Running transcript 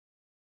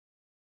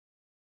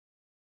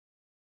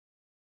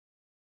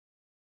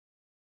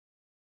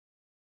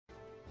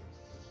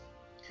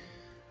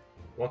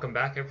Welcome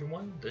back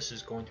everyone. This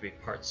is going to be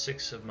part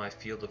 6 of my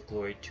Field of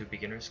Glory 2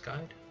 Beginners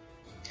Guide.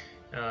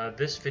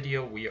 This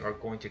video we are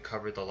going to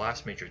cover the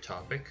last major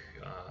topic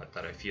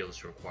that I feel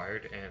is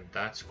required, and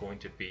that's going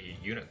to be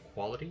unit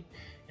quality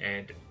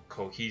and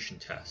cohesion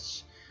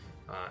tests.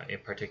 In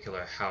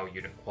particular, how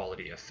unit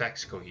quality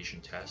affects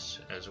cohesion tests,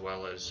 as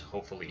well as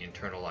hopefully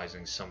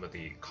internalizing some of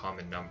the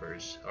common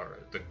numbers or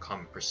the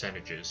common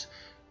percentages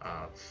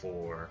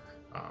for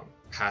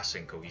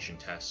passing cohesion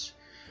tests.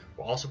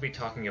 We'll also be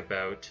talking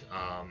about,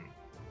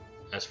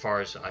 as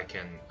far as I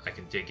can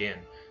dig in,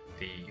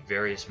 the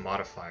various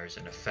modifiers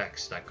and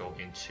effects that go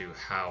into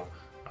how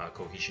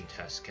cohesion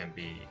tests can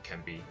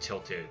be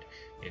tilted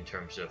in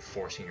terms of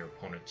forcing your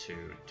opponent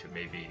to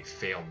maybe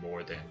fail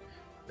more than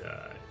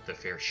the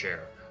fair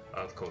share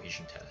of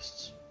cohesion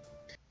tests.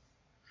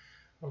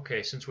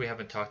 Okay, since we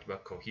haven't talked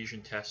about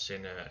cohesion tests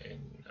in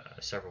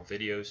several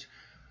videos,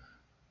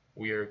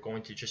 we are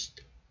going to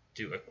just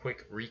do a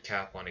quick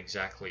recap on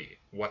exactly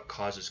what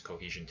causes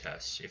cohesion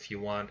tests. If you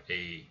want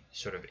a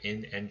sort of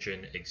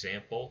in-engine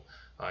example,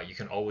 you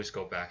can always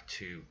go back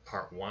to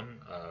part 1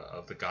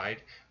 of the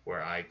guide,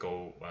 where I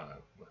go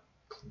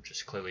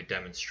just clearly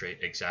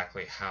demonstrate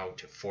exactly how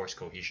to force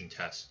cohesion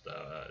tests,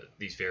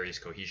 these various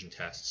cohesion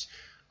tests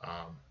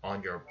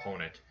on your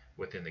opponent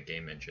within the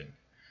game engine.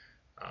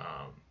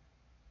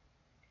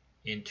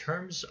 In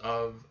terms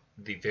of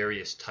the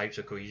various types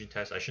of cohesion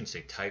tests, I shouldn't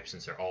say types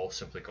since they're all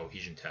simply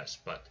cohesion tests,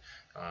 but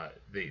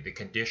the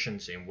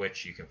conditions in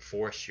which you can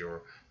force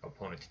your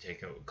opponent to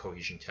take a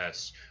cohesion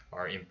test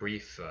are, in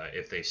brief,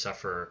 if they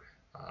suffer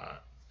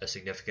a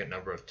significant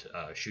number of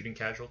shooting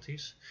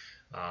casualties,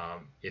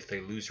 if they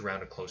lose a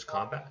round of close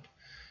combat,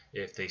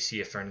 if they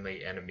see a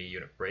friendly enemy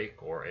unit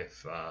break, or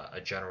if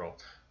a general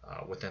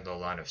within the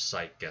line of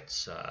sight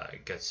gets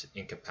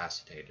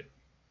incapacitated.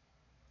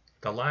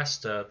 The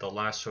last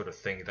sort of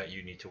thing that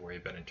you need to worry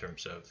about in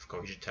terms of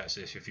cohesion tests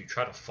is if you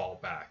try to fall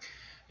back.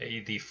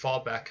 The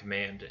fallback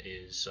command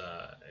is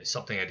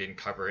something I didn't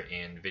cover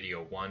in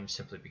video 1,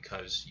 simply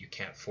because you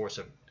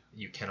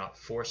cannot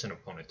force an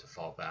opponent to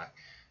fall back.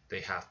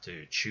 They have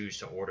to choose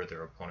to order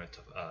their opponent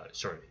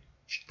to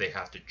they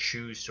have to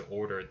choose to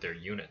order their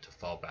unit to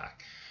fall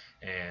back,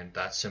 and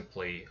that's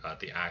simply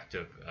the act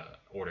of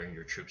ordering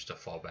your troops to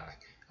fall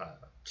back,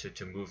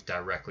 to move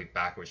directly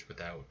backwards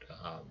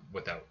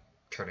without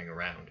turning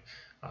around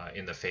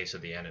in the face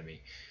of the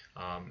enemy,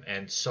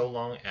 and so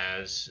long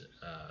as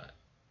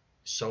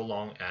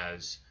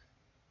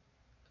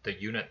the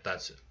unit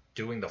that's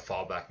doing the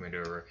fallback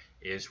maneuver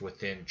is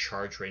within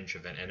charge range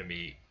of an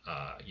enemy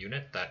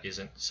unit that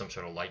isn't some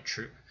sort of light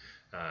troop.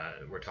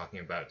 We're talking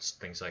about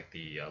things like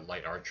the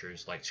light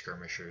archers, light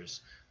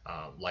skirmishers,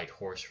 light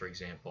horse, for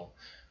example.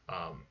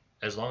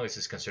 As long as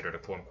it's considered a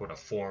quote-unquote a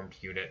formed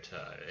unit,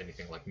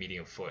 anything like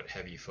medium foot,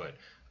 heavy foot,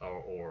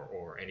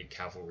 or any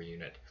cavalry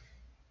unit,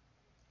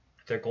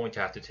 they're going to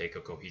have to take a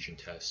cohesion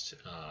test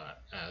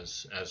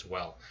as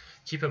well.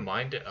 Keep in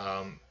mind,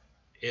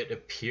 it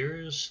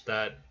appears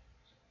that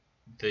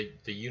the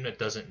unit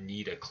doesn't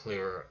need a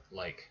clear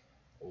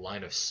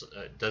line of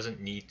doesn't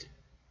need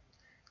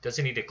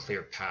a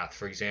clear path.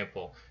 For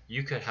example,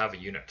 you could have a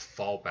unit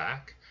fall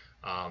back,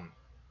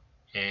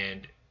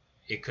 and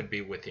it could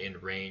be within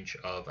range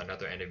of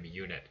another enemy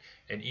unit,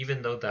 and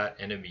even though that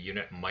enemy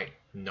unit might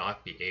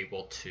not be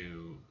able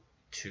to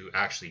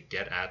actually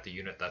get at the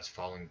unit that's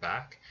falling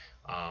back,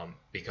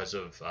 because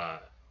of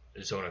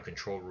zone of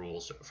control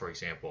rules, for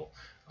example,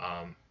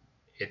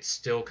 it's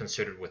still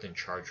considered within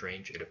charge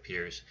range, it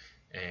appears,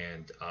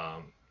 and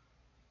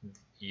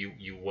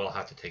you will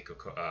have to take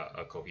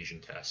a cohesion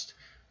test.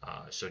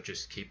 So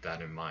just keep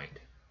that in mind.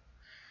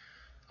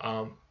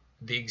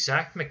 The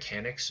exact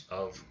mechanics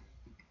of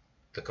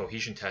the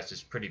cohesion test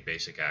is pretty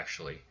basic,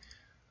 actually.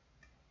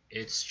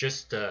 It's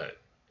just the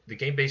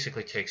game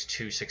basically takes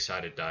 2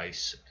 6-sided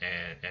dice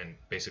and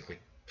basically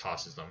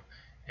tosses them,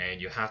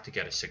 and you have to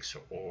get a 6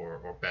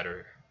 or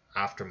better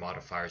after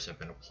modifiers have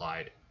been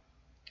applied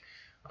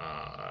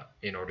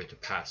in order to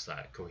pass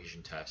that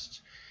cohesion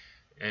test.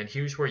 And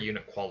here's where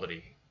unit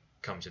quality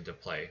comes into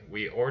play.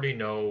 We already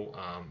know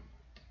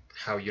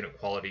how unit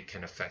quality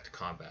can affect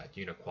combat.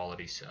 Unit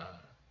quality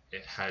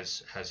it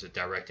has a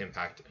direct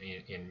impact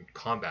in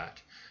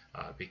combat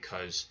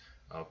because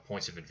of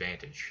points of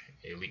advantage.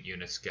 Elite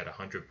units get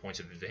 100 points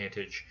of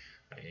advantage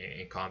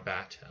in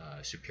combat,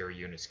 superior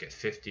units get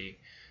 50,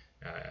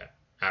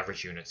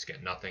 average units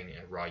get nothing,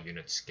 and raw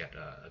units get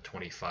a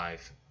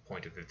 25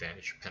 point of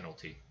advantage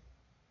penalty.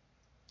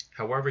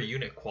 However,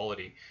 unit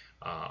quality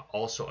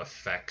also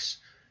affects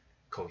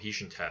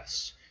cohesion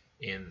tests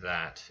in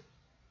that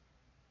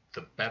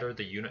the better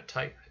the unit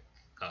type,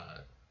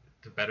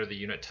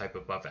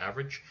 above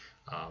average,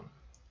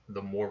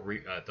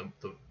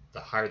 the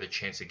higher the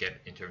chance to get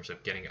in terms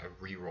of getting a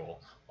reroll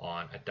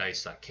on a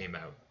dice that came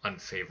out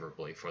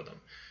unfavorably for them.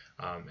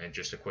 And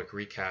just a quick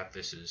recap,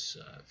 this is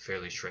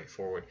fairly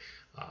straightforward.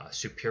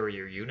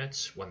 Superior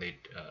units, when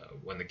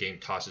the game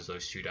tosses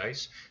those two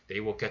dice, they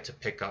will get to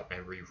pick up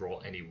and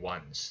re-roll any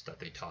ones that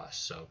they toss.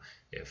 So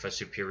if a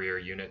superior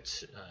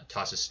unit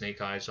tosses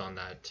snake eyes on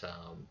that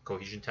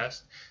cohesion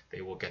test,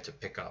 they will get to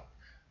pick up.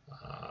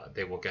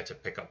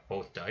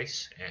 Both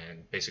dice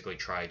and basically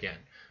try again.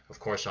 Of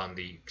course, on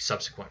the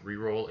subsequent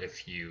reroll,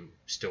 if you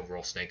still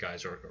roll snake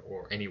eyes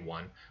or any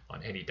one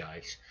on any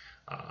dice,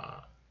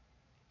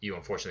 you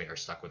unfortunately are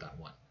stuck with that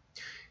one.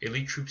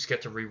 Elite troops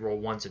get to reroll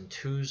ones and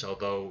twos,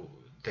 although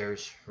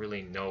there's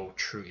really no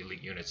true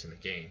elite units in the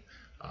game.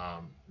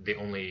 The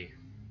only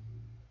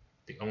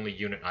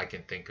unit I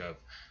can think of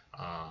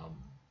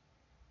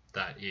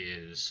that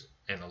is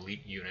an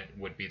elite unit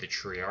would be the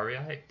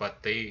Triarii,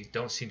 but they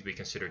don't seem to be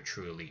considered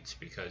true elites,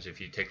 because if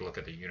you take a look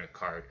at the unit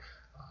card,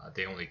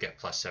 they only get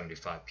plus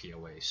 75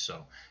 POAs,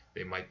 so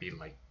they might be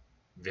like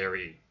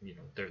very,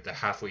 they're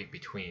halfway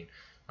between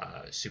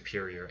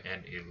superior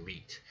and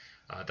elite.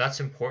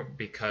 That's important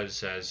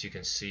because, as you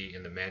can see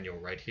in the manual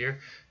right here,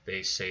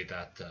 they say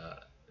that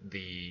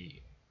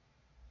the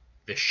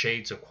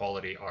shades of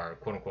quality are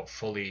quote-unquote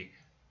fully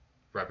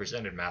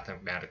represented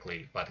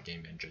mathematically by the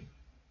game engine.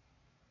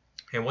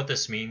 And what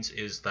this means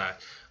is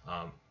that,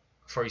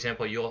 for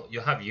example,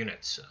 you'll have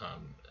units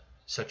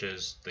such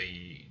as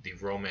the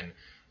Roman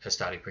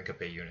Hastati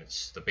Principe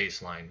units, the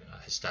baseline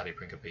Hastati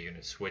Principe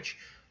units, which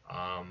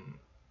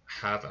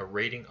have a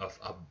rating of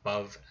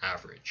above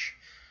average,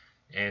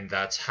 and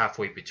that's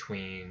halfway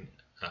between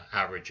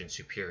average and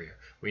superior.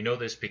 We know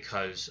this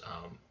because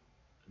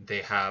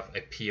they have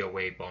a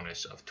POA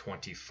bonus of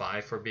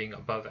 25 for being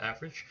above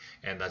average,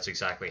 and that's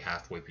exactly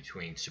halfway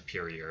between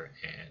superior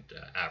and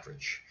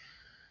average.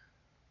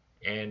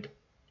 And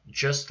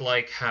just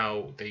like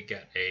how they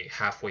get a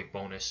halfway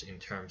bonus in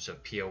terms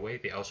of POA,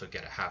 they also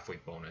get a halfway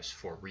bonus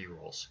for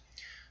rerolls.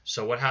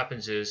 So what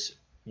happens is,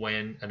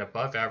 when an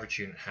above average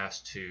unit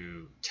has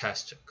to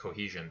test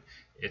cohesion,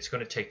 it's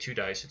going to take two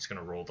dice, it's going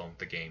to roll them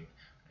the game,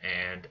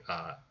 and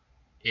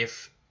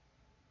if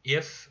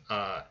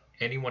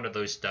any one of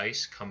those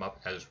dice come up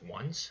as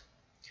ones,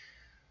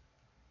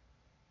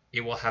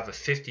 it will have a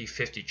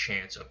 50-50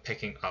 chance of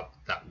picking up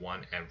that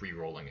one and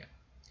re-rolling it.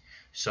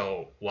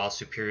 So while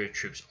superior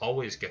troops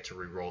always get to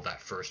re-roll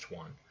that first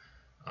one,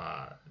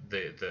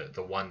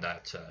 the one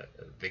that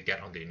they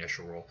get on the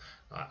initial roll,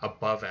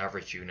 above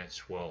average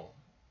units will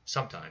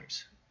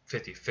sometimes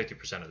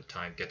 50% of the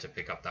time get to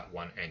pick up that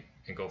one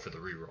and go for the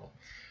reroll.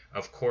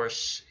 Of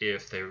course,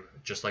 if they're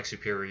just like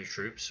superior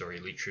troops or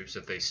elite troops,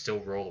 if they still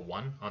roll a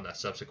 1 on that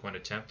subsequent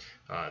attempt,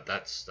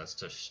 that's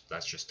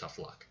just tough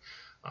luck,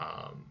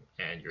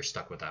 and you're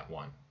stuck with that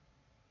one.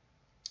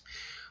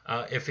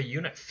 If a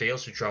unit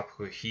fails to drop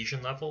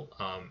cohesion level,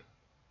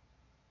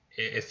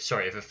 if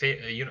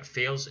a unit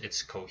fails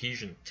its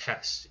cohesion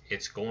test,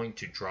 it's going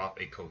to drop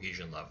a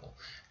cohesion level,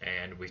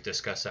 and we've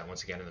discussed that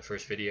once again in the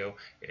first video.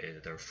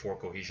 There are 4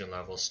 cohesion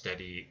levels: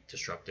 steady,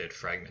 disrupted,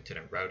 fragmented,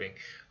 and routing.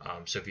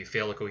 So if you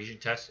fail a cohesion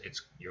test,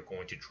 you're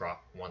going to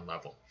drop 1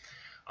 level.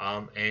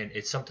 And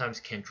it sometimes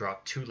can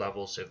drop 2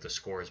 levels if the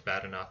score is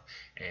bad enough,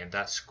 and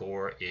that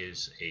score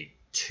is a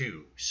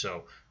 2.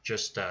 So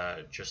just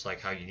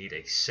like how you need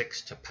a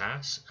 6 to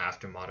pass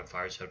after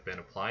modifiers have been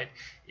applied,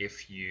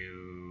 if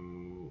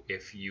you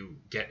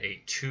get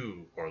a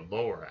 2 or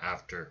lower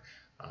after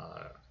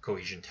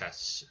cohesion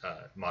tests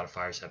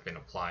modifiers have been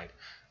applied,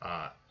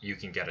 you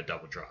can get a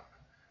double drop.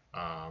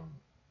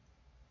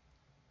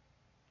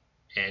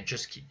 And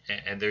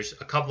there's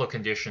a couple of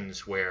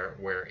conditions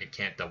where it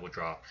can't double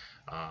drop.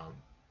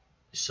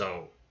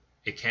 So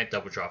it can't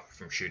double drop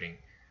from shooting,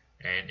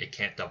 and it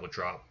can't double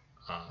drop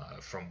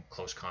from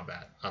close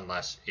combat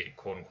unless it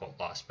quote-unquote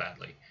lost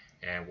badly,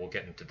 and we'll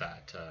get into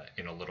that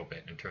in a little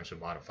bit in terms of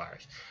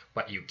modifiers.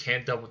 But you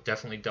can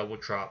definitely double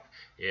drop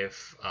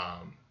if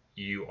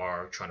you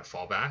are trying to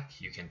fall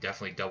back. You can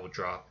definitely double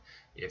drop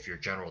if your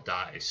general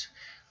dies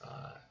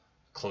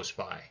close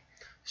by.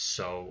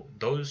 So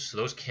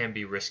those can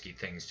be risky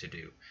things to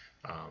do.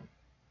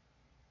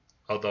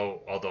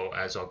 Although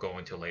as I'll go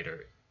into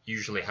later,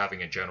 usually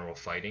having a general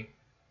fighting,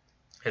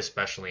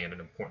 especially in an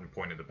important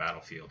point of the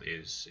battlefield,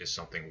 is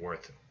something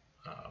worth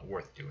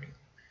doing.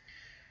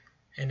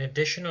 An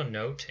additional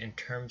note in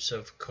terms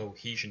of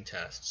cohesion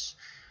tests: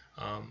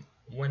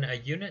 when a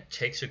unit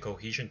takes a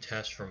cohesion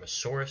test from a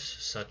source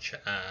such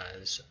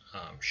as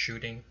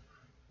shooting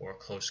or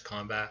close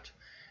combat,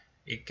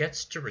 it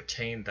gets to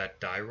retain that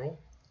die roll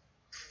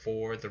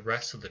for the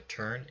rest of the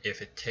turn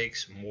if it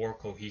takes more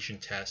cohesion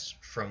tests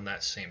from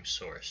that same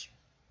source.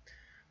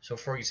 So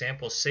for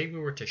example, say we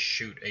were to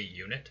shoot a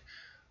unit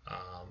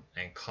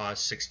and cause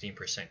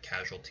 16%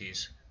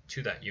 casualties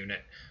to that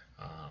unit,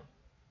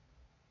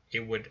 it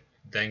would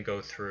then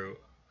go through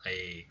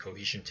a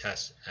cohesion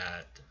test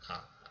at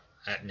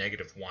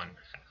 -1,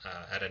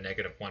 at a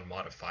 -1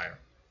 modifier.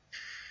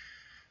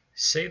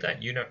 Say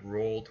that unit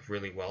rolled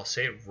really well,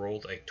 say it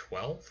rolled a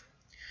 12.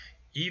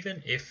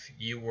 Even if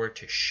you were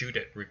to shoot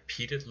it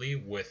repeatedly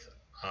with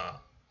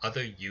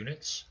other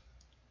units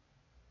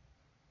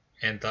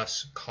and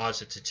thus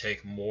cause it to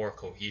take more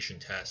cohesion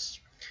tests,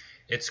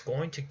 it's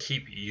going to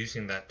keep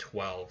using that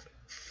 12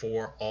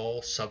 for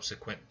all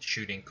subsequent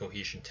shooting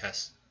cohesion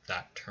tests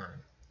that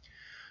turn.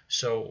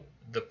 So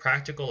the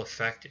practical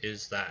effect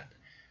is that,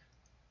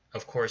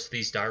 of course,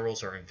 these die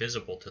rolls are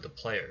invisible to the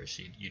players.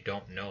 You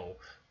don't know,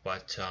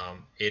 but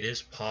it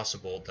is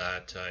possible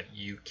that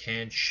you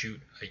can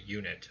shoot a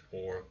unit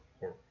or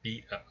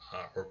beat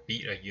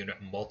a unit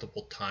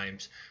multiple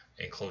times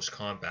in close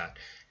combat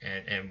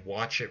and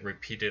watch it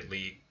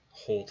repeatedly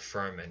hold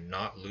firm and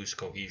not lose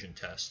cohesion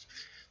tests.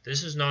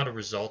 This is not a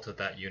result of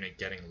that unit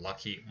getting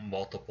lucky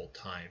multiple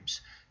times.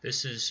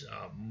 This is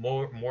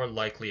more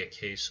likely a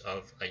case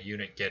of a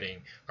unit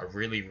getting a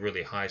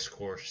really high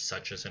score,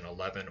 such as an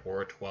 11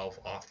 or a 12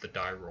 off the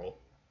die roll,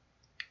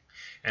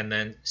 and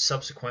then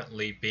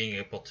subsequently being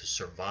able to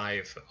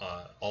survive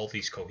all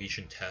these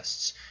cohesion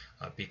tests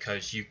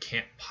because you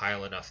can't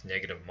pile enough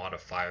negative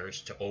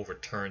modifiers to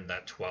overturn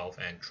that 12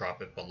 and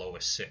drop it below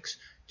a 6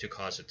 to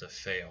cause it to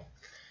fail.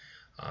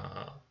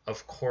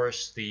 Of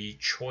course, the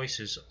choice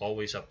is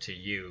always up to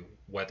you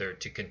whether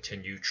to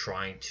continue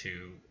trying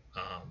to,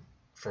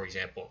 for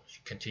example,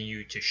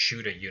 continue to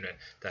shoot a unit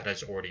that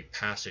has already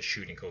passed a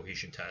shooting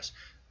cohesion test.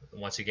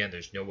 Once again,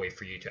 there's no way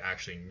for you to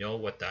actually know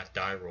what that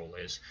die roll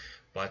is,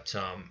 but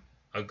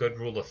a good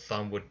rule of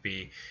thumb would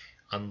be,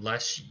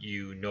 unless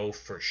you know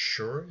for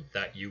sure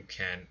that you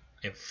can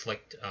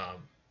inflict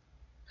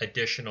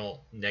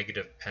additional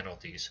negative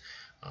penalties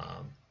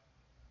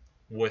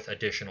with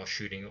additional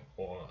shooting,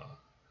 or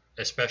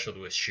especially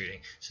with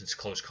shooting, since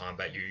close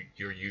combat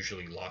you're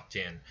usually locked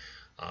in,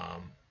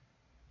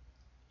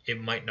 it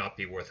might not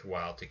be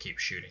worthwhile to keep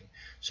shooting.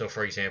 So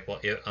for example,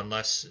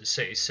 unless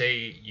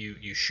say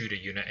you shoot a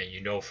unit and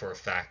you know for a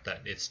fact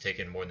that it's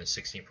taken more than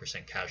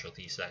 16%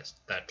 casualties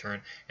that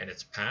turn and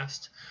it's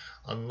passed,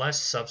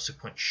 unless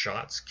subsequent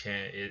shots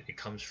it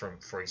comes from,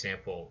 for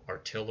example,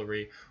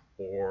 artillery,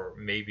 or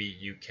maybe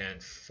you can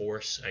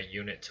force a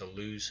unit to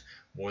lose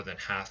more than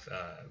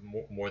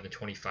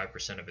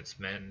 25% of its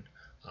men,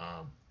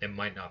 it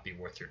might not be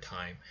worth your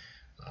time.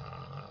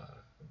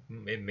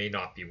 It may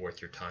not be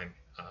worth your time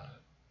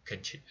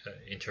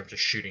in terms of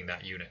shooting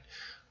that unit.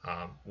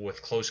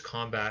 With close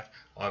combat,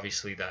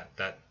 obviously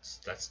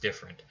that's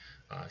different.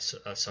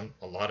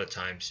 A lot of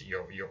times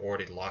you're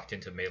already locked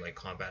into melee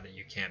combat and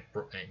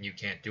you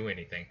can't do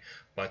anything.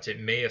 But it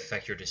may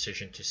affect your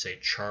decision to, say,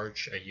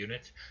 charge a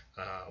unit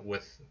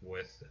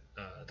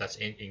that's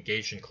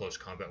engaged in close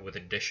combat with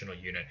additional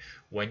unit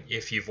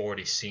if you've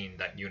already seen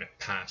that unit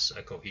pass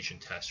a cohesion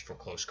test for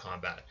close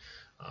combat.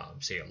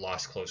 Say it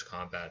lost close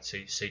combat.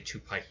 Say two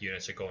pike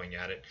units are going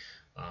at it.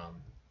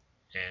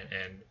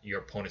 And your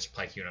opponent's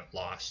pike unit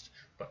lost,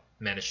 but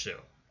managed to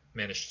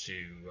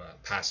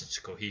pass its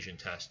cohesion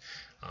test.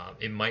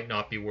 It might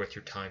not be worth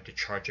your time to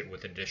charge it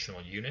with an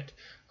additional unit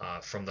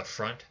from the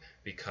front,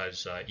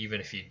 because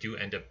even if you do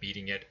end up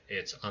beating it,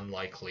 it's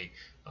unlikely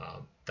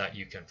that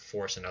you can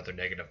force another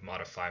negative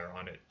modifier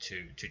on it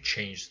to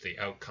change the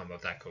outcome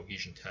of that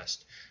cohesion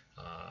test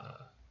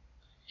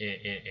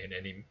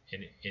in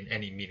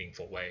any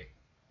meaningful way.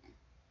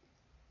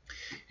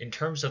 In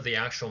terms of the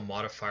actual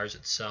modifiers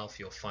itself,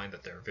 you'll find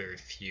that there are very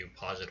few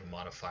positive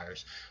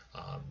modifiers.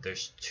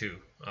 There's two,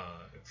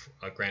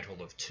 a grand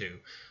total of two.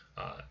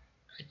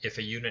 If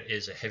a unit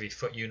is a heavy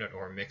foot unit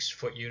or a mixed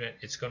foot unit,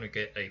 it's going to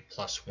get a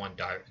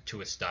 +1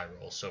 to its die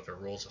roll. So if it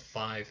rolls a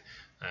 5,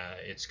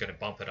 it's going to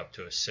bump it up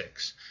to a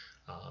 6.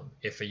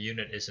 If a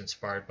unit is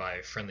inspired by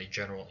a friendly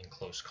general in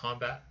close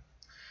combat,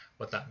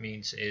 what that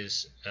means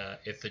is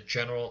if the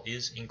general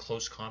is in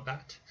close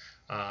combat,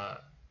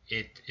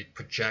 it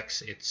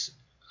projects its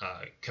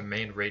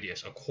command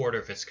radius, a quarter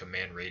of its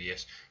command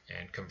radius,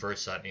 and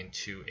converts that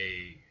into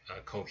a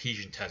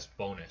cohesion test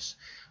bonus.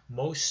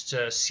 Most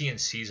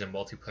CNCs and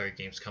multiplayer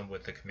games come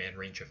with a command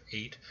range of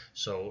 8,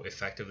 so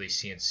effectively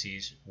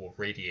CNCs will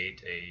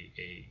radiate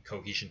a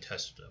cohesion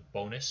test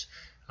bonus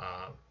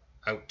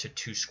out to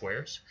 2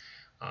 squares,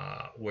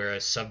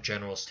 whereas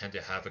subgenerals tend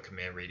to have a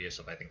command radius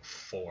of, I think,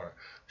 4.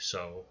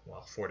 So,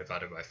 4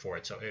 divided by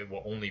 4, so it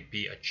will only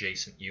be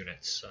adjacent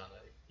units.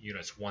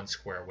 Units 1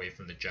 square away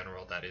from the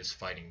general that is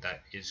fighting,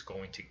 that is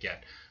going to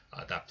get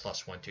that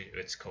 +1 to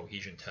its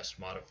cohesion test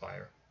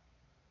modifier.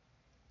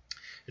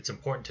 It's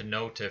important to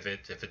note, if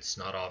it's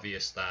not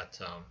obvious,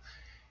 that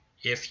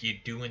if you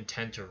do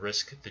intend to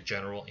risk the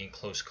general in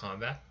close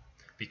combat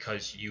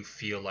because you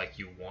feel like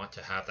you want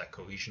to have that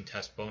cohesion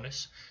test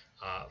bonus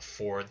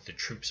for the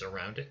troops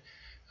around it,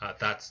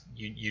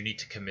 you need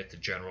to commit the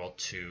general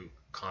to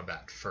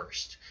combat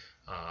first.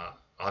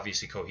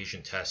 Obviously,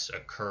 cohesion tests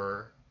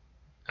occur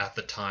at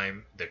the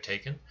time they're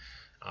taken,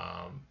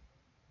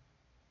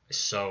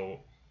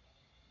 so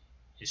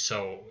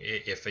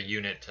if a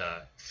unit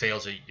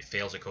fails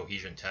a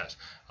cohesion test,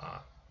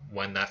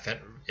 when that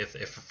if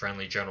a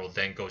friendly general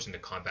then goes into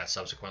combat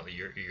subsequently,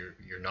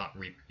 you're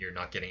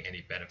not getting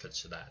any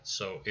benefits to that.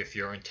 So if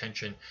your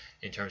intention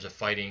in terms of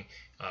fighting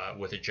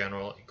with a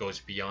general goes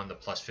beyond the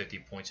plus 50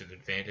 points of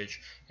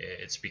advantage,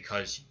 it's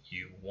because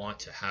you want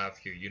to have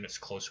your units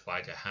close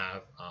by to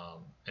have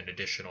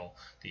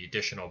the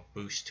additional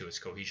boost to its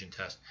cohesion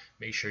test.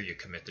 Make sure you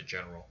commit the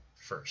general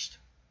first.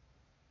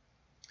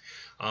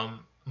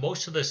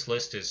 Most of this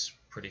list is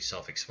pretty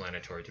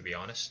self-explanatory, to be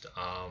honest.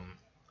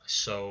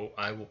 So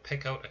I will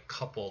pick out a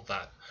couple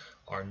that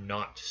are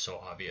not so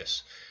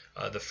obvious.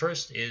 The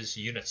first is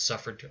units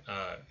suffered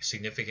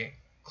significant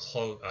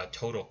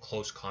total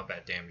close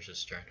combat damage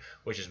this turn,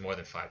 which is more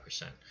than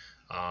 5%.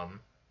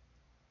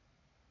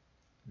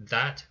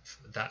 That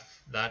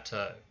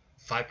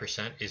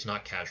 5% is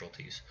not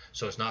casualties,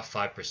 so it's not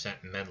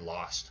 5% men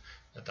lost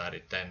that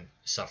it then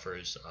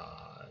suffers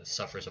a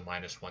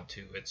 -1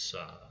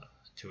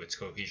 to its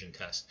cohesion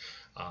test.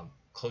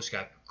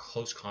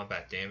 Close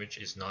combat damage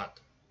is not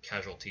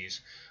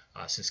casualties,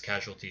 since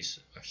casualties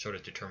are sort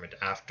of determined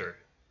after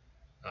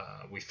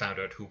we found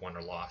out who won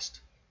or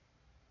lost.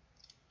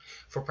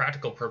 For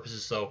practical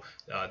purposes, though,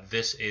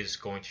 this is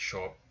going to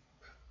show up.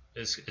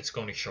 It's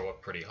going to show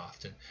up pretty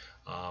often.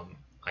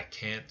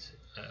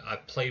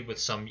 I've played with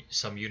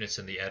some units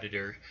in the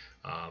editor,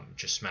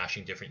 just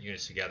smashing different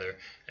units together,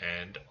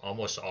 and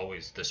almost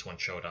always this one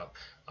showed up.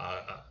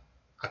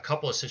 A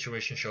couple of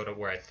situations showed up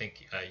where I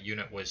think a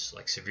unit was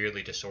like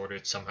severely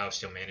disordered, somehow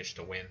still managed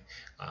to win,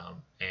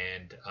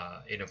 and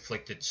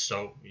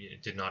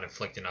it did not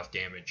inflict enough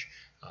damage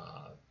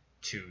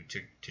to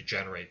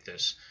generate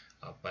this.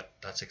 But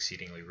that's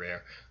exceedingly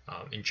rare.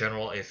 In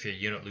general, if your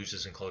unit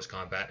loses in close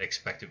combat,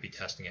 expect to be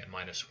testing at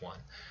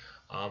 -1.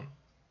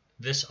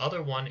 This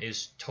other one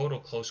is total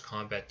close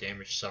combat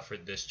damage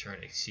suffered this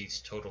turn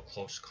exceeds total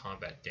close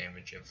combat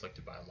damage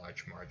inflicted by a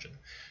large margin.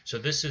 So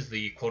this is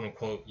the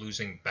quote-unquote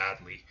losing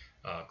badly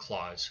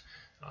clause.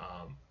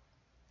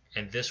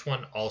 And this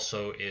one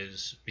also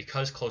is,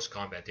 because close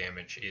combat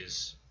damage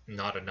is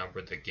not a number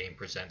the game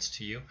presents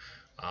to you,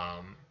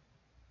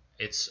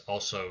 it's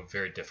also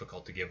very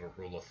difficult to give a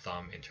rule of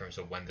thumb in terms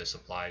of when this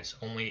applies,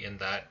 only in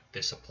that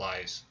this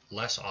applies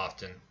less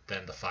often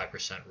than the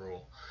 5%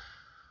 rule.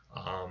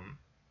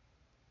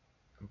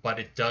 But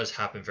it does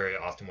happen very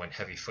often when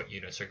heavy foot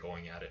units are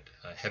going at it.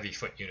 Heavy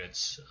foot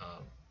units,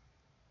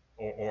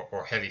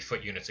 or heavy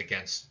foot units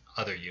against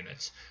other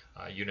units,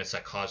 units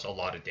that cause a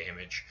lot of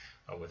damage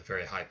with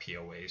very high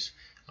POAs.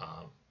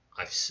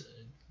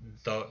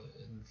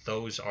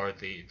 Those are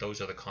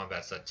the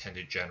combats that tend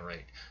to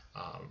generate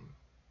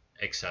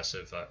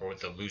excessive or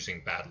the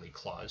losing badly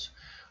clause.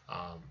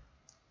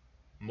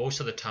 Most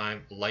of the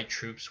time, light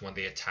troops, when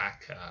they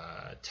attack,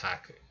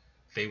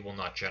 they will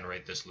not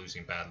generate this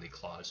losing badly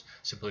clause,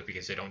 simply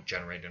because they don't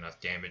generate enough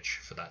damage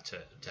for that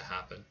to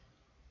happen.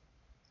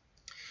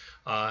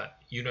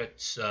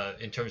 Units,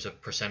 in terms of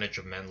percentage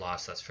of men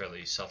lost, that's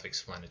fairly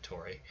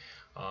self-explanatory.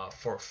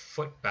 For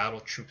foot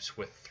battle troops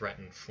with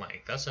threatened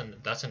flank, that's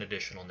an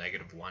additional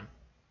 -1,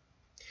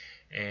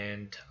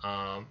 and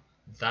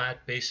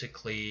that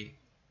basically,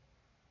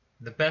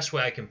 the best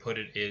way I can put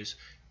it is,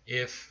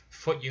 if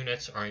foot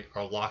units are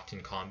locked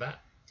in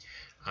combat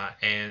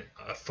and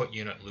a foot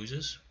unit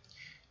loses,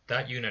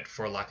 that unit,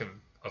 for lack of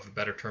a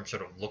better term,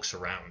 sort of looks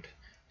around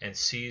and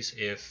sees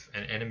if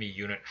an enemy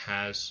unit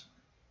has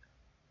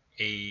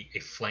a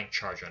flank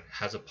charge on it,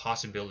 has a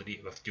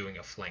possibility of doing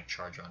a flank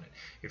charge on it.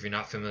 If you're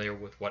not familiar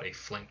with what a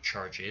flank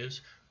charge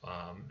is,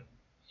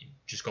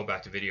 just go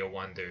back to video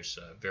 1. There's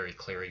a very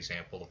clear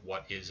example of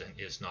what is and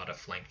is not a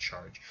flank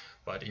charge.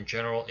 But in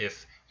general,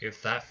 if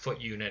that foot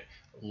unit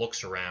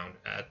looks around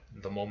at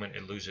the moment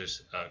it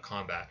loses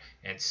combat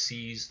and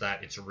sees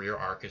that its rear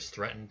arc is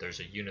threatened,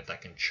 there's a unit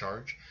that can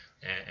charge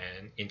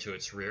and into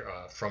its rear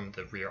from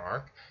the rear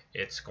arc,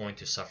 it's going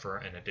to suffer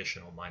an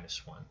additional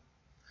 -1.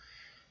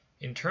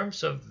 In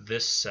terms of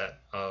this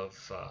set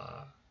of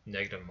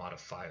negative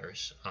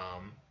modifiers,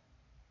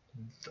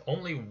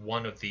 only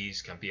one of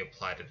these can be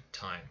applied at a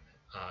time.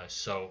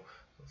 So,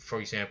 for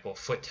example,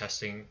 foot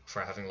testing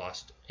for having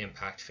lost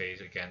impact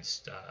phase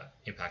against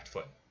impact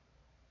foot.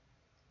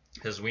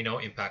 As we know,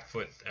 impact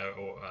foot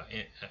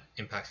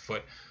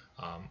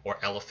or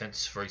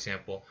elephants, for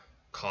example,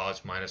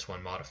 cause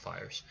 -1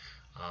 modifiers.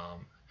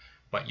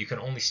 But you can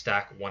only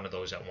stack one of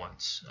those at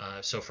once.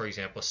 So, for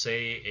example,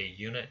 say a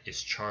unit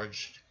is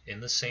charged in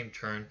the same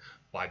turn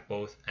by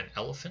both an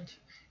elephant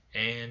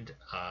and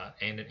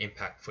an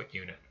impact foot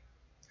unit.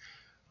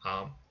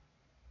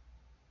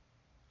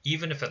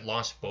 Even if it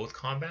lost both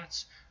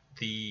combats,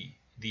 the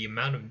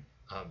amount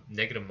of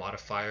negative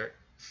modifier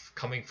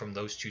coming from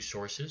those two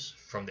sources,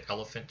 from the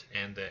elephant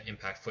and the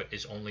impact foot,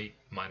 is only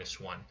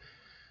 -1.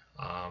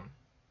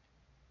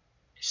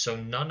 So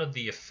none of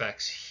the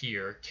effects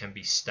here can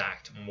be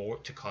stacked more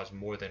to cause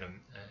more than a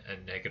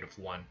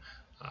 -1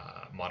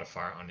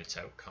 modifier on its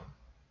outcome.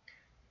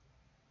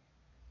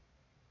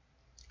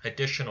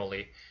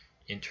 Additionally,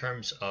 in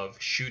terms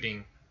of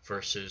shooting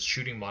versus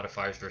shooting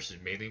modifiers versus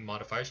melee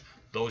modifiers,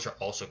 those are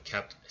also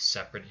kept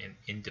separate and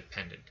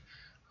independent.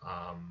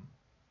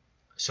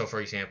 So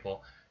for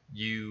example,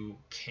 you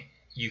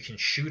can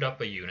shoot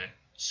up a unit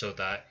so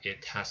that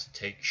it has to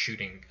take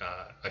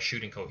a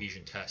shooting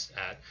cohesion test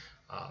at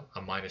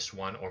a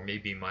 -1 or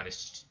maybe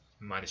minus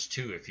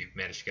 2 if you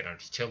manage to get an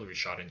artillery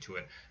shot into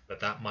it, but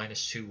that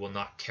 -2 will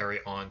not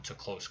carry on to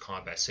close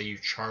combat. Say you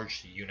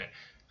charge the unit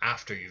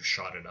after you've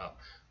shot it up,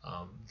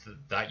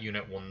 that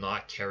unit will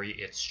not carry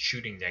its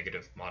shooting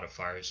negative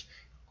modifiers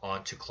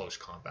onto close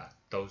combat.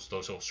 Those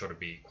will sort of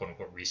be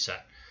quote-unquote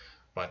reset.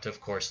 But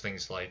of course,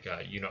 things like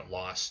unit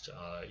lost,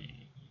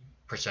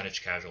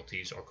 percentage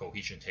casualties, or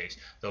cohesion taste,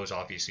 those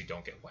obviously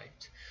don't get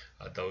wiped.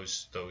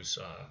 Those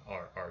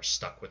are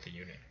stuck with the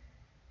unit.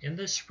 In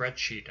this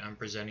spreadsheet I'm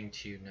presenting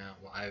to you now,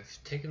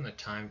 I've taken the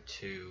time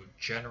to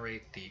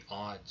generate the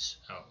odds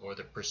or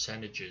the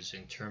percentages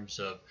in terms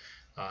of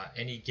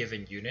any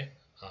given unit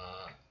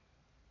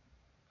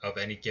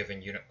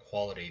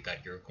quality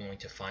that you're going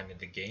to find in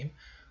the game,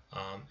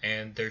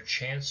 and their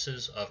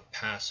chances of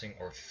passing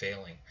or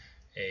failing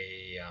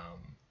a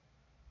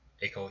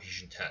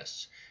cohesion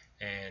test.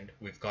 And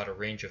we've got a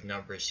range of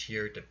numbers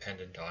here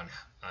dependent on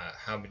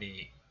how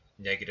many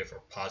negative or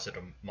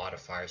positive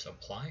modifiers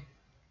apply.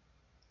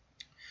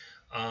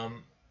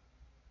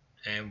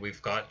 And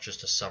we've got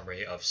just a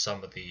summary of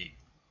some of the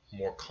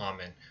more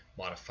common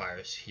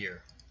modifiers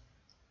here.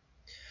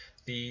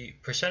 The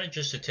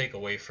percentages to take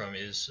away from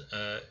is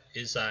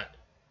that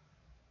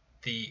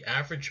the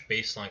average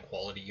baseline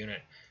quality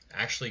unit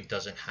actually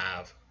doesn't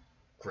have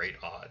great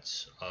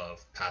odds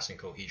of passing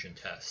cohesion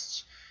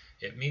tests.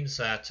 It means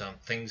that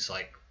things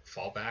like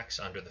fallbacks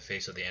under the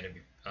face of the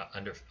enemy,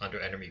 under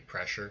enemy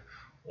pressure,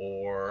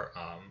 or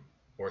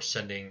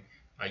sending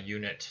a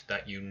unit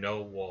that you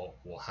know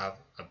will have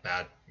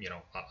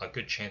a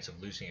good chance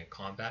of losing in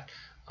combat,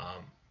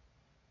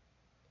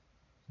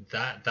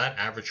 that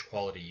average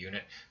quality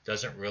unit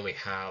doesn't really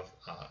have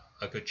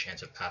a good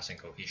chance of passing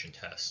cohesion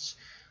tests.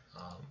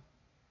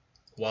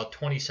 While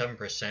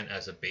 27%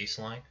 as a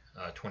baseline,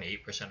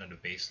 28% at a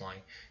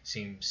baseline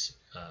seems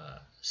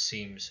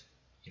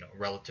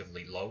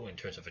relatively low in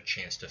terms of a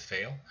chance to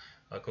fail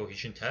a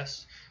cohesion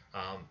test.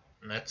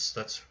 And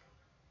that's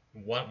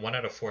one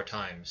out of 4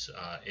 times.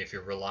 If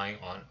you're relying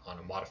on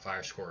a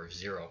modifier score of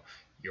 0,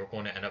 you're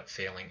going to end up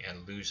failing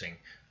and losing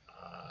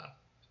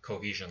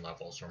cohesion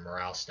levels or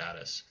morale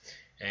status.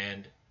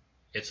 And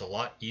it's a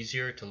lot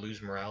easier to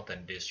lose morale than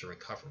it is to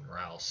recover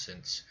morale,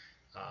 since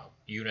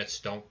units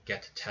don't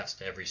get to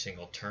test every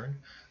single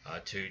turn.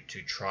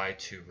 To try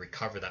to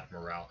recover that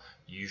morale,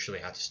 you usually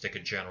have to stick a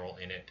general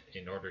in it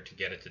in order to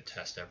get it to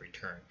test every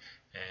turn.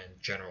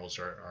 And generals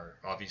are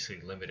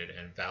obviously limited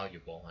and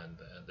valuable, and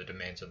the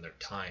demands on their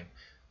time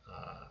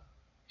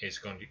is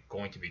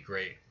going to be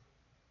great.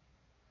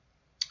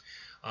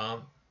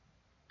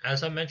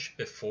 As I mentioned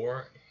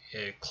before,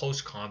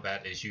 close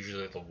combat is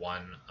usually the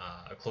one.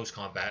 Close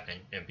combat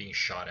and being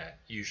shot at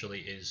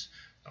usually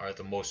are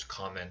the most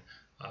common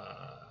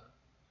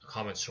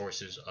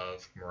sources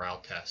of morale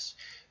tests,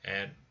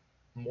 and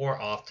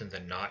more often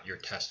than not, you're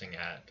testing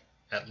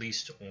at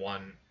least a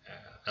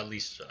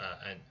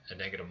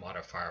negative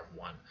modifier of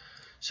 1.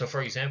 So,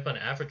 for example, an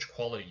average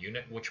quality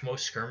unit, which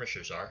most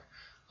skirmishers are,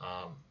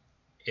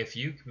 if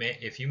you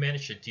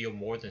manage to deal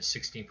more than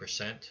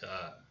 16%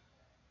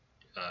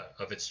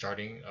 of its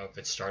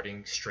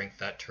starting strength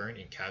that turn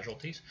in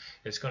casualties,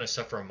 it's going to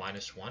suffer a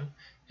 -1,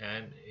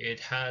 and it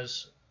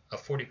has a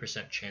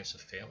 40% chance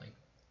of failing.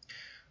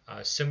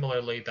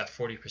 Similarly, that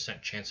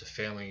 40% chance of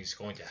failing is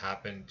going to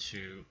happen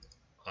to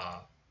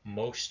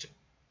most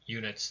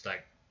units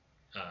that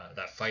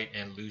fight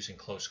and lose in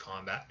close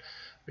combat,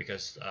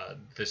 because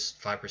this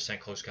 5%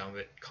 close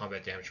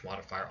combat damage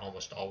modifier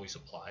almost always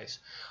applies.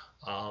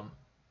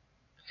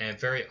 And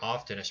very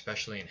often,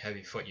 especially in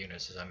heavy foot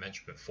units, as I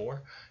mentioned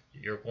before,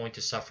 you're going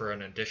to suffer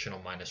an additional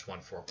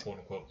 -1 for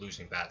quote-unquote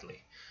losing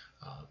badly.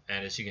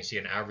 And as you can see,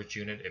 an average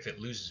unit, if it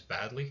loses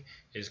badly,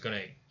 is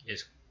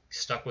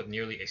stuck with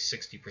nearly a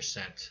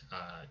 60%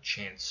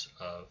 chance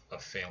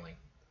of failing.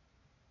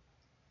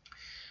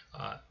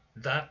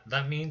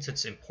 That means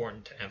it's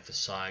important to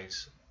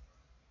emphasize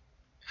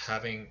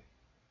having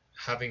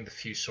the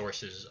few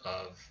sources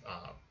of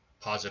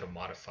positive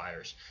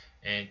modifiers,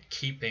 and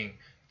keeping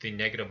the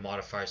negative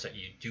modifiers that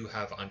you do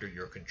have under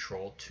your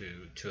control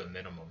to a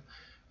minimum.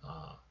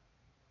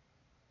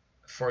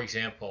 For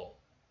example,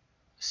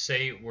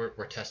 say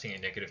we're testing a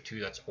 -2,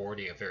 that's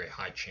already a very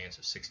high chance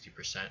of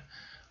 60%.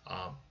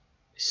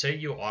 Say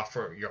you're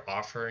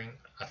offering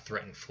a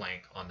threatened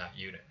flank on that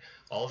unit.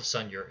 All of a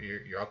sudden,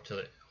 you're up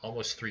to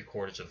almost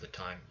 3/4 of the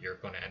time you're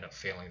going to end up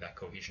failing that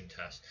cohesion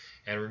test.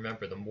 And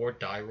remember, the more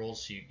die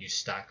rolls you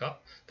stack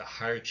up, the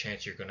higher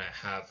chance you're going to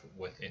have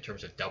in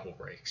terms of double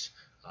breaks,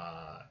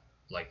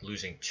 like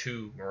losing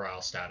 2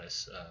 morale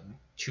status,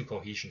 2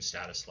 cohesion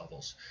status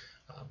levels,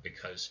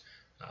 because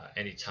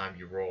anytime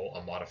you roll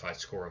a modified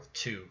score of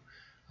 2,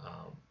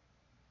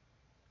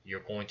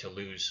 you're going to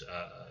lose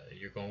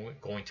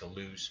going to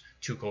lose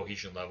 2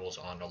 cohesion levels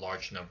on a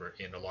large number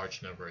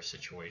of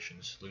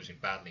situations, losing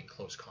badly in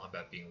close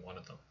combat being one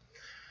of them.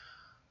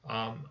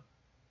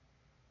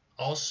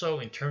 Also,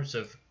 in terms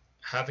of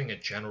having a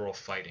general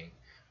fighting,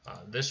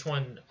 this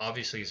one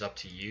obviously is up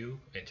to you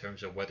in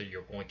terms of whether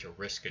you're going to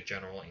risk a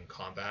general in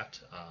combat,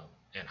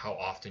 and how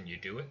often you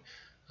do it.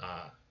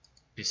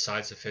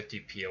 Besides the 50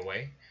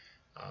 POA,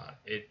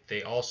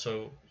 they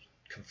also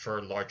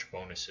confer large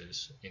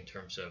bonuses in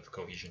terms of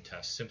cohesion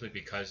tests, simply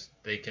because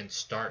they can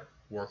start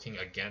working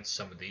against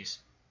some of these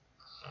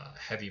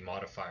heavy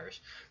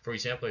modifiers. For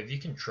example, if you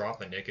can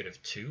drop a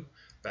 -2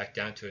 back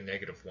down to a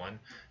 -1,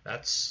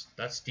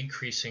 that's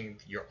decreasing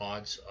your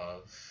odds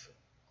of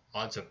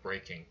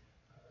breaking,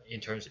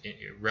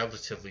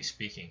 relatively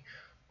speaking,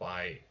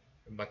 by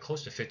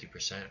close to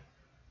 50%.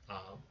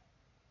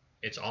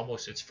 It's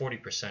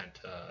 40%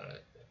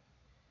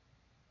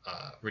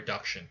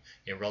 reduction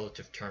in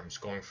relative terms,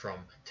 going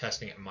from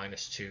testing at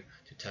 -2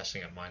 to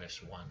testing at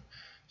 -1.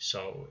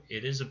 So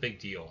it is a big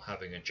deal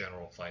having a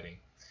general fighting.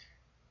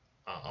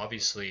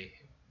 Obviously,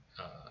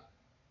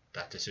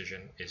 that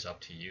decision is up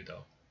to you,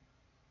 though.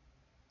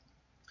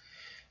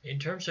 In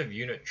terms of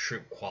unit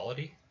troop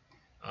quality,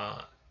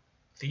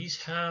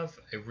 these have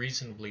a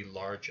reasonably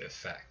large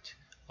effect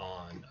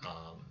on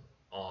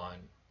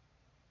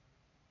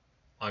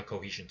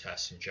cohesion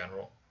tests in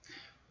general,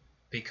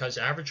 because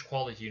average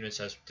quality units,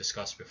 as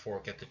discussed before,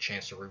 get the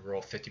chance to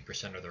reroll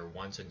 50% of their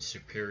ones, and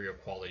superior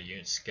quality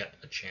units get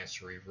a chance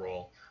to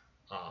reroll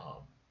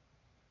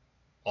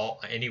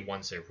any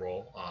ones they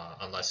roll,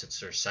 unless it's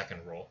their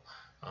second roll,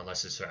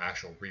 unless it's their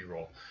actual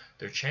reroll.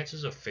 Their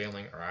chances of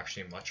failing are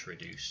actually much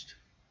reduced.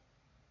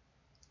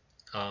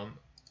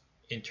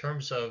 In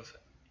terms of,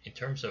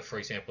 for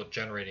example,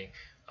 generating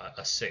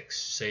a 6,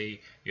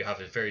 say you have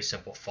a very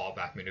simple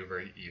fallback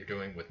maneuver you're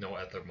doing with no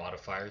other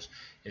modifiers.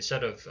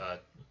 Instead of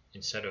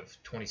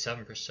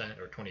 27%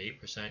 or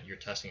 28%, you're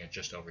testing at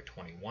just over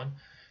 21,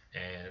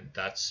 and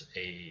that's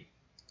a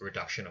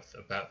reduction of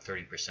about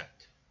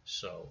 30%.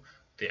 So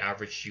the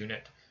average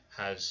unit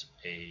has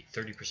a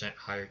 30%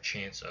 higher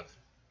chance of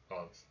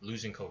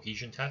losing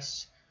cohesion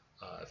tests,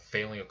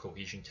 failing a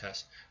cohesion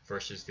test,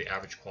 versus the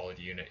average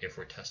quality unit if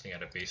we're testing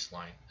at the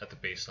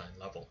baseline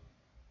level.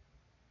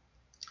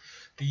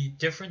 The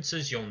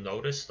differences you'll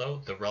notice, though,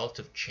 the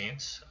relative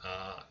chance,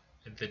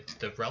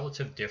 the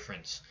relative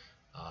difference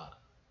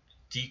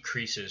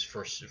decreases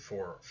for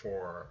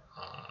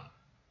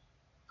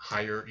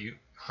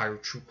higher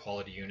true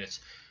quality units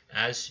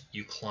as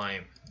you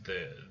climb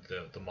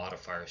the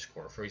modifier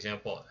score. For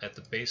example, at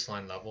the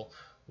baseline level,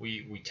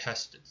 we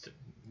test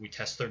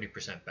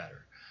 30%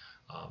 better,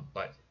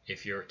 but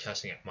if you're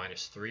testing at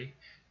 -3,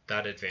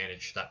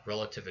 that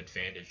relative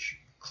advantage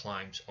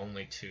climbs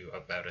only to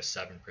about a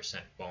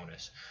 7%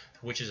 bonus,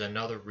 which is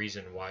another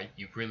reason why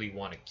you really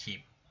want to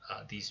keep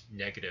these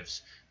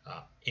negatives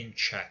in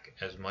check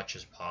as much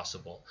as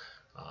possible.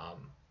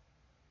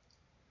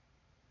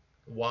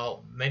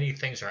 While many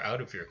things are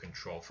out of your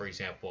control, for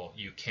example,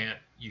 you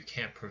can't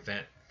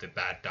prevent the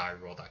bad die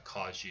roll that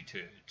caused you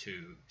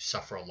to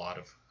suffer a lot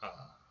of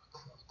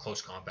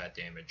close combat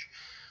damage.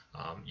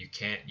 You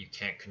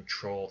can't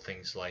control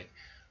things like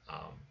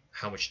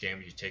how much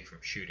damage you take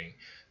from shooting.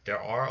 There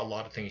are a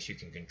lot of things you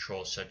can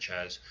control, such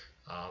as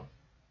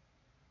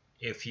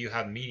if you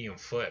have medium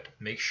foot,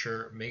 make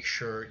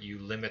sure you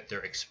limit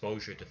their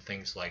exposure to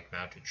things like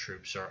mounted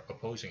troops or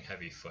opposing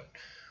heavy foot.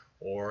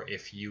 Or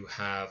if you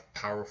have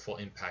powerful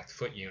impact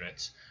foot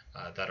units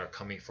that are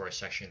coming for a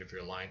section of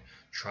your line,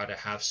 try to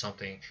have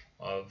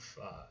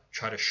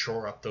try to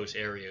shore up those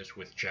areas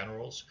with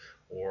generals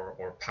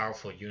or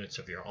powerful units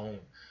of your own,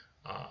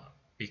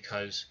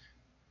 because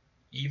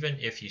even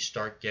if you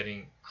start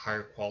getting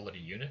higher quality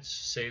units,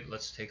 say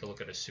let's take a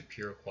look at a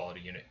superior quality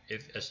unit,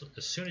 as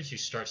soon as you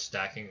start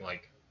stacking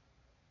like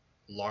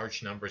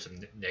large numbers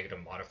of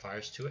negative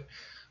modifiers to it,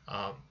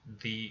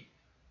 the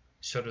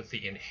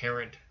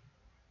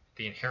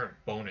inherent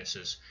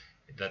bonuses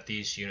that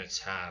these units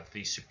have,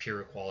 these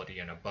superior quality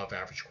and above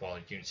average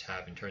quality units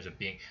have, in terms of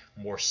being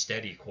more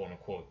steady, quote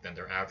unquote, than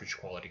their average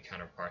quality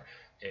counterpart,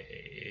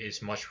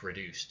 is much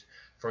reduced.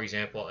 For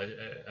example,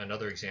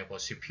 another example, a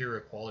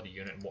superior quality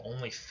unit will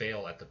only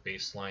fail at the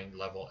baseline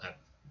level at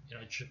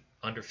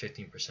under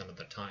 15% of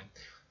the time.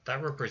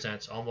 That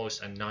represents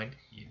almost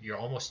you're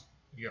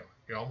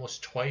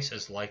almost twice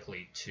as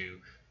likely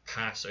to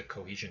pass a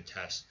cohesion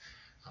test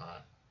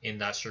in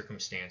that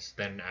circumstance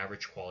than an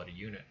average quality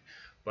unit.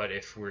 But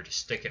if we're to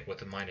stick it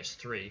with a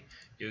 -3,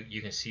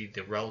 you can see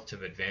the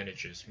relative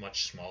advantage is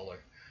much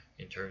smaller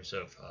in terms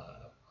of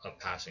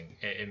passing.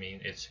 I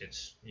mean,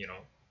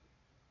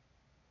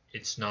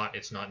 it's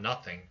not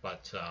nothing,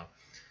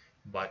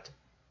 but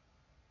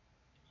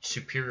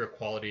superior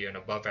quality and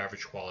above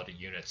average quality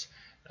units,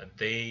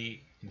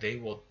 they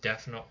will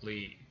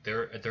definitely,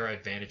 their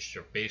advantages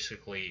are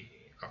basically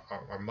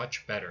are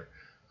much better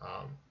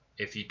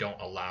if you don't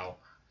allow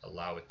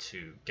it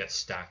to get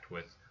stacked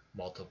with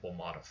multiple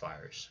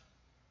modifiers.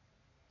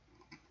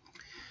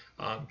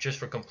 Just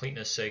for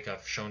completeness sake,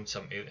 I've shown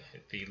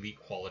the elite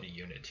quality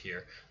unit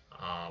here.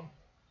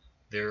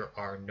 There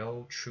are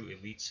no true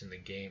elites in the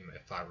game,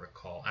 if I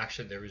recall.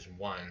 Actually, there is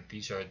one.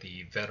 These are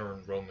the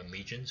veteran Roman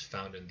legions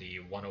found in the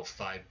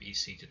 105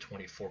 BC to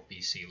 24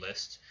 BC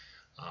list.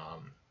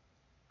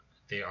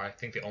 They are, I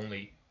think, the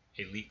only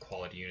elite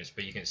quality units,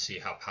 but you can see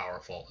how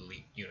powerful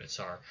elite units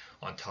are.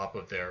 On top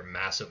of their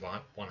massive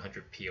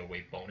 100 POA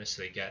bonus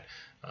they get,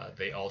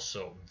 they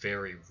also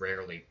very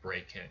rarely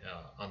break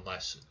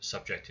unless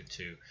subjected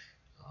to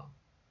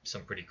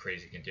some pretty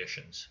crazy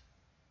conditions.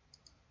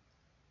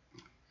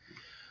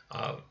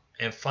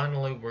 And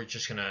finally, we're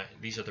just gonna,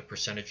 these are the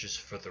percentages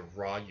for the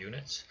raw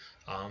units.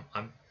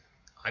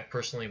 I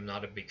personally am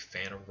not a big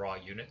fan of raw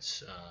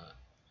units,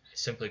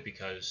 simply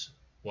because,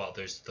 well,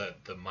 there's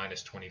the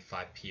minus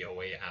 25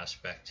 POA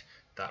aspect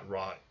that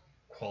raw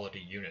quality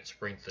units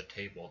bring to the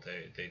table.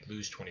 They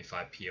lose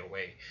 25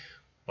 POA,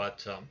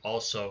 but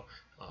also,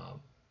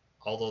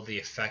 although the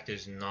effect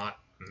is not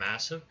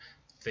massive,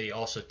 they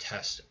also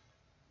test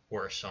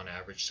worse on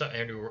average, so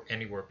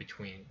anywhere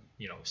between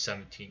 10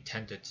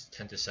 to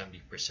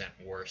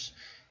 70% worse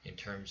in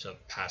terms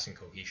of passing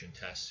cohesion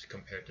tests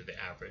compared to the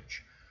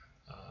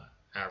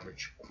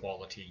average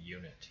quality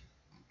unit.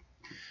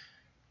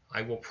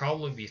 I will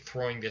probably be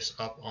throwing this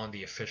up on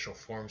the official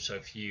forum, so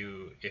if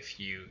you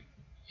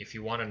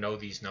want to know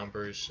these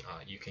numbers,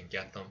 you can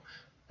get them.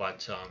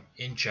 But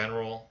in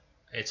general,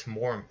 it's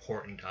more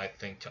important, I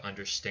think, to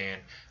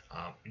understand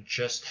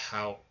just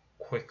how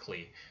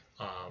quickly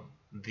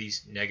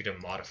these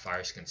negative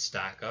modifiers can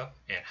stack up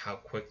and how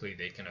quickly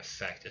they can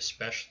affect,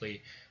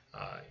 especially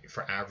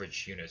for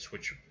average units,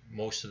 which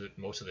most of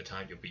the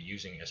time you'll be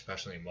using,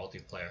 especially in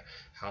multiplayer.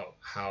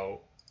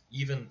 How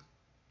even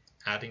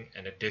adding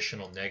an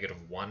additional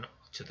 -1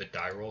 to the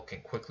die roll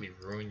can quickly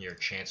ruin your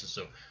chances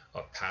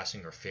of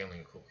passing or failing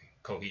a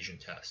cohesion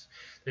test.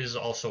 This is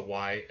also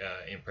why,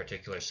 in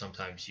particular,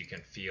 sometimes you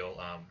can feel.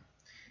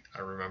 I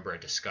remember a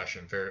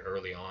discussion very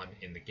early on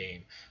in the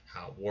game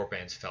how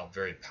warbands felt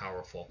very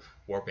powerful.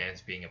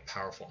 Warbands being a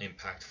powerful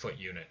impact foot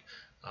unit,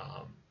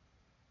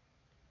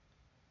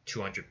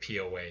 200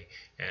 POA,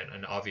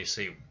 and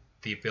obviously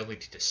the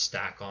ability to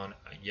stack on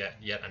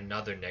yet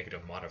another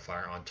negative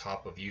modifier on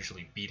top of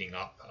usually beating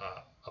up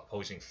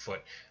opposing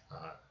foot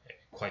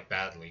quite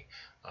badly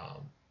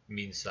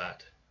means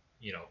that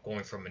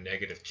going from a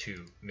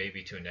 -2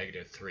 maybe to a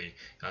 -3,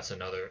 that's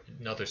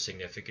another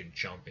significant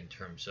jump in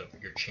terms of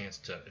your chance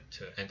to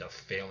end up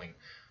failing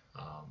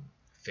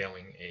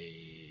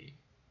a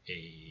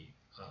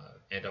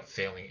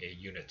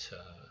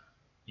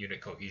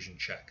unit cohesion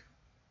check.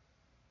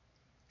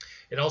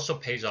 It also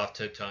pays off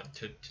to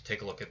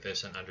take a look at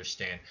this and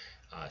understand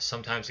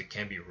sometimes it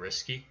can be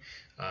risky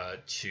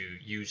to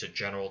use a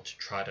general to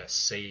try to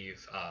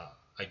save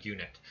a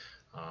unit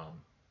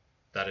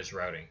that is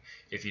routing.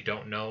 If you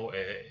don't know,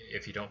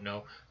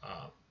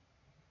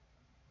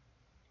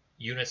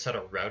 units that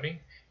are routing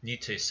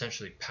need to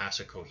essentially pass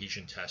a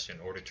cohesion test in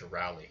order to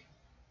rally.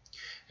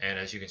 And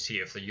as you can see,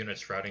 if the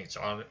unit's routing, it's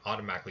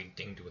automatically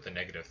dinged with a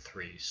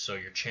 -3. So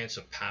your chance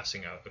of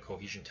passing a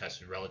cohesion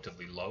test is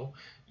relatively low,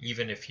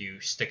 even if you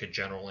stick a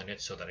general in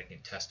it so that it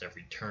can test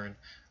every turn.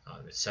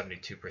 It's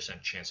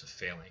 72% chance of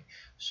failing.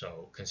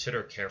 So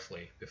consider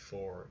carefully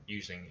before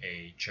using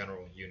a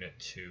general unit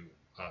to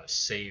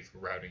save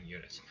routing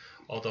units.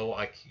 Although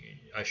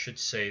I should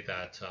say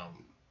that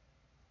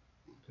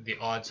the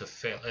odds of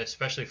fail,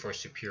 especially for a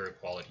superior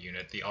quality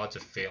unit, the odds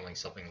of failing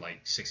something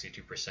like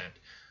 62%.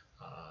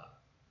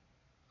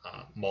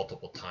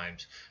 Multiple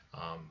times,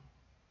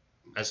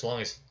 as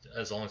long as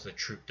the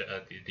troop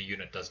the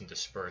unit doesn't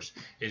disperse,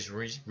 is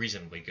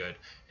reasonably good.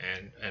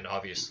 And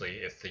obviously,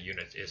 if the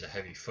unit is a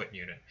heavy foot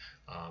unit,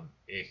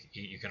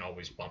 you can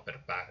always bump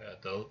it back.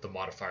 The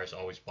modifiers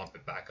always bump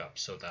it back up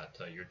so that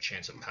your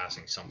chance of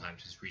passing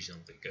sometimes is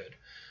reasonably good.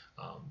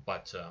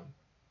 But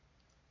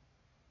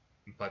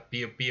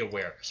be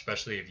aware,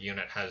 especially if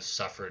unit has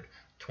suffered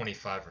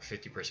 25 or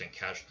 50%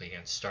 casualty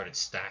and started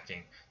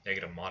stacking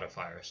negative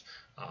modifiers.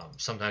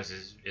 Sometimes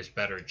it's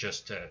better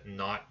just to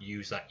not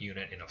use that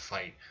unit in a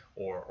fight,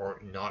 or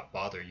not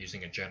bother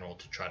using a general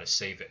to try to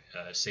save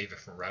it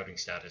from routing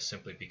status,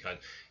 simply because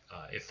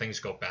if things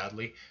go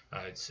badly,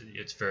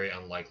 it's very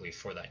unlikely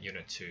for that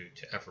unit to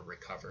ever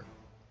recover.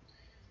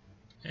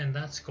 And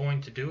that's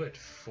going to do it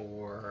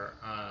for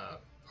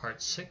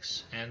part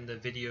 6 and the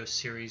video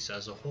series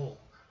as a whole.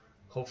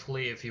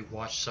 Hopefully, if you've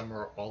watched some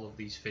or all of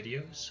these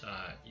videos,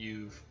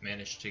 you've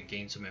managed to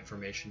gain some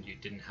information you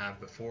didn't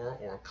have before,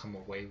 or come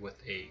away with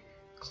a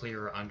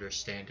clearer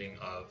understanding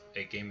of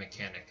a game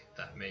mechanic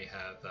that may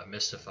have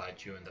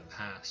mystified you in the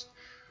past.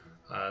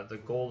 The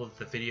goal of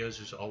the videos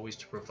is always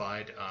to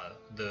provide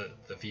the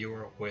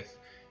viewer with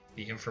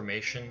the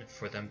information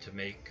for them to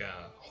make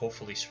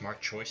hopefully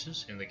smart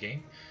choices in the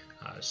game,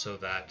 so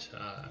that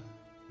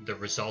the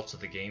results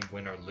of the game,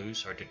 win or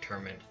lose, are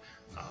determined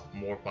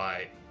more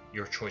by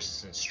your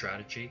choices in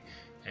strategy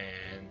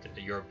and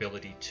your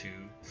ability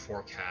to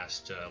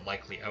forecast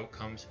likely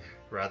outcomes,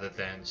 rather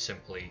than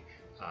simply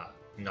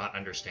not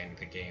understanding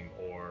the game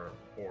or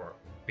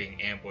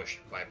being ambushed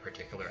by a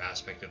particular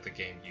aspect of the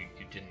game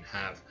you didn't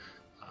have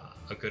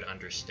a good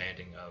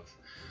understanding of.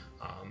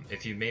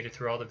 If you made it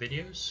through all the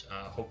videos,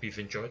 hope you've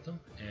enjoyed them,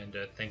 and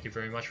thank you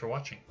very much for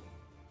watching.